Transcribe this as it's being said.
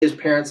There's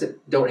parents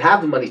that don't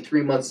have the money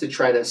 3 months to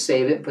try to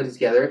save it and put it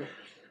together.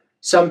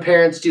 Some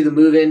parents do the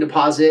move-in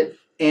deposit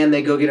and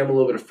they go get them a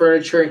little bit of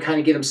furniture and kind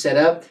of get them set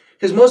up.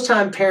 Because most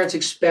time parents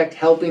expect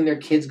helping their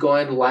kids go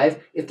into life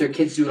if their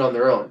kids do it on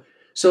their own.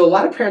 So a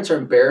lot of parents are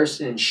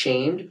embarrassed and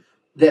ashamed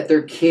that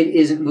their kid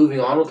isn't moving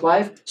on with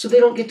life, so they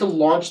don't get to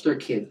launch their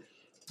kid.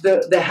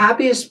 The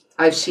happiest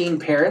I've seen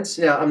parents,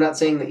 now I'm not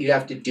saying that you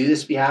have to do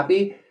this to be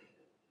happy,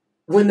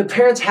 when the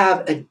parents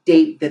have a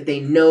date that they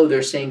know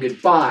they're saying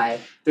goodbye,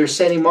 they're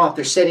sending them off,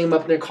 they're setting them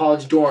up in their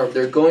college dorm,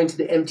 they're going to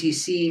the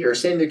MTC or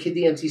sending their kid to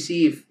the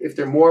MTC if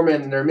they're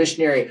Mormon and they're a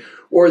missionary,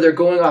 or they're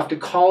going off to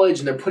college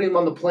and they're putting them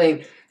on the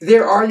plane.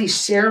 There are these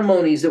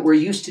ceremonies that we're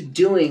used to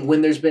doing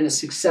when there's been a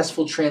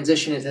successful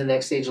transition into the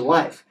next stage of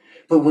life.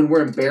 But when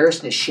we're embarrassed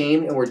and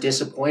ashamed and we're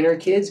disappointing our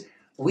kids,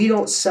 we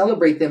don't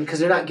celebrate them because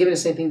they're not giving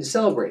us anything to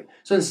celebrate.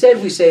 So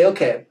instead we say,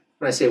 okay,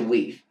 when I say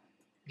we,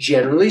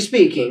 generally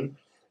speaking,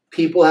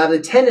 people have the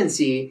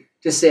tendency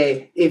to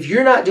say, if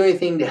you're not doing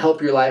anything to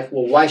help your life,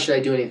 well, why should I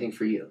do anything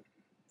for you?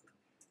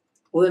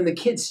 Well, then the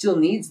kid still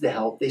needs the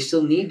help. They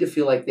still need to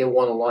feel like they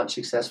want to launch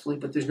successfully,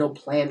 but there's no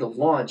plan to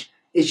launch.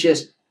 It's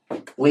just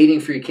waiting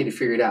for your kid to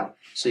figure it out.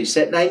 So you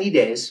set 90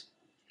 days,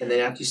 and then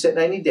after you set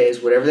 90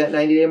 days, whatever that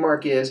 90-day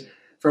mark is,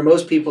 for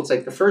most people, it's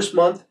like the first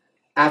month.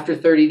 After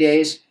 30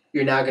 days,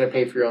 you're now going to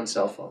pay for your own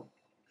cell phone.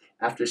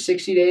 After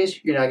 60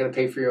 days, you're now going to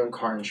pay for your own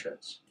car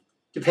insurance.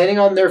 Depending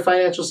on their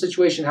financial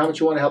situation, how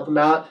much you want to help them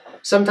out,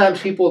 sometimes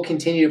people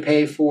continue to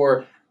pay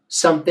for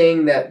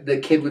something that the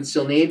kid would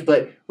still need,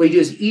 but what you do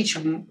is each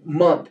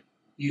month,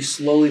 you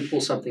slowly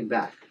pull something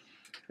back.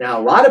 Now,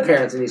 a lot of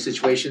parents in these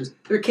situations,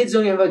 their kids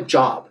don't even have a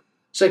job.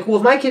 It's like, well,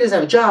 if my kid doesn't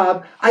have a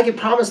job, I can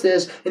promise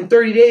this in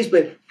 30 days,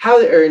 but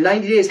or in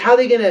 90 days, how are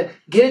they going to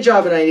get a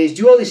job in 90 days,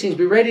 do all these things,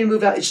 be ready to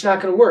move out? It's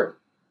not going to work.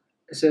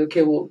 I said,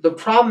 okay, well, the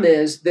problem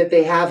is that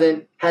they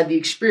haven't had the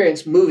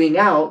experience moving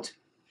out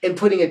and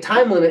putting a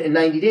time limit in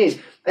 90 days.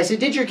 I said,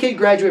 did your kid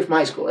graduate from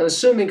high school? And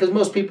assuming, because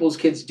most people's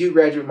kids do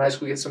graduate from high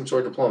school, get some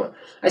sort of diploma.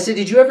 I said,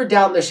 did you ever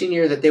doubt in their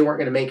senior year that they weren't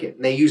going to make it?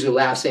 And they usually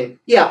laugh saying,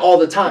 yeah, all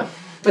the time.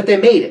 But they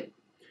made it.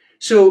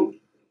 So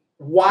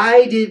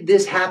why did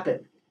this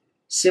happen?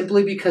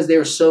 Simply because they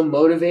were so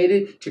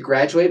motivated to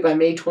graduate by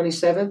May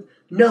 27th?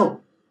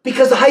 No,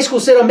 because the high school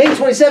said on May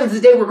 27th is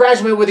the day we're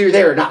graduating, whether you're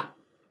there or not.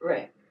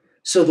 Right.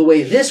 So the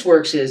way this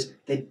works is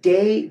the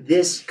day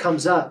this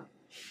comes up,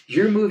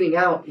 you're moving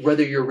out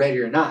whether you're ready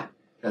or not.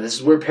 Now this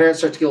is where parents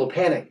start to get a little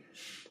panic.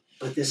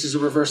 But this is a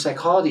reverse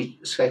psychology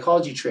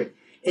trick.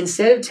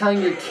 Instead of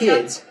telling your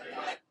kids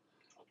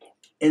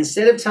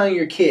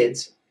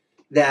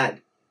that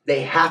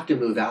they have to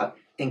move out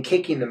and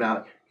kicking them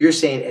out, you're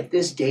saying at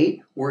this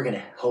date, we're going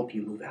to help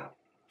you move out.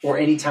 Or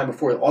any time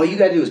before. All you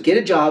got to do is get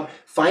a job,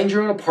 find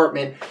your own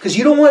apartment, because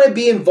you don't want to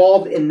be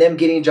involved in them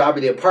getting a job or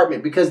the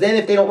apartment, because then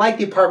if they don't like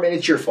the apartment,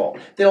 it's your fault.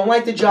 If they don't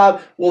like the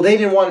job, well, they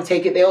didn't want to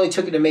take it. They only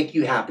took it to make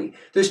you happy.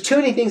 There's too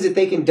many things that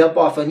they can dump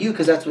off on you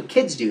because that's what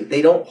kids do.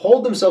 They don't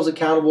hold themselves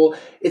accountable.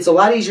 It's a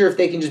lot easier if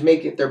they can just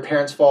make it their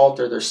parents'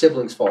 fault or their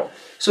siblings' fault.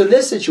 So in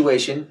this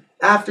situation,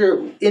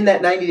 in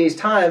that 90 days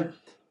time,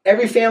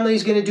 every family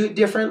is going to do it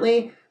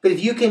differently. But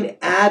if you can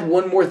add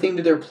one more thing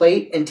to their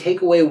plate and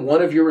take away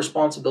one of your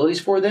responsibilities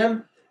for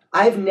them,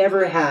 I've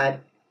never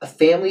had a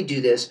family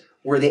do this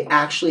where they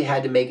actually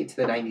had to make it to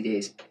the 90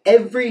 days.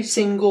 Every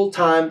single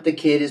time the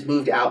kid is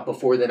moved out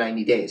before the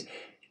 90 days.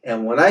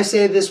 And when I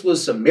say this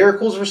was some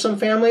miracles for some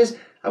families,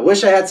 I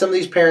wish I had some of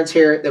these parents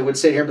here that would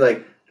sit here and be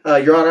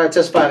like, Your Honor, I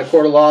testify in a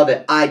court of law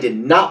that I did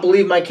not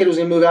believe my kid was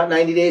going to move out in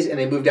 90 days and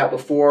they moved out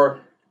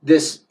before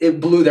this. It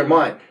blew their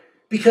mind.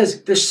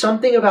 Because there's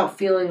something about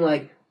feeling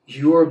like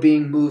you're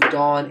being moved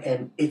on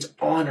and it's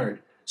honored.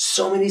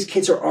 So many of these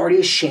kids are already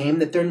ashamed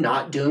that they're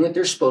not doing what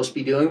they're supposed to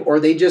be doing, or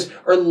they just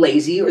are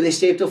lazy, or they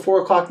stay up till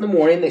 4 o'clock in the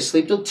morning, they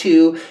sleep till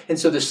 2, and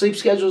so their sleep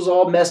schedule is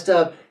all messed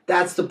up.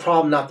 That's the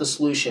problem, not the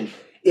solution.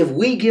 If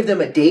we give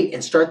them a date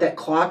and start that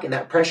clock and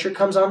that pressure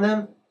comes on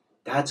them,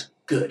 that's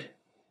good.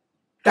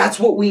 That's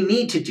what we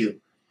need to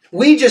do.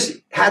 We just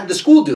had the school do it.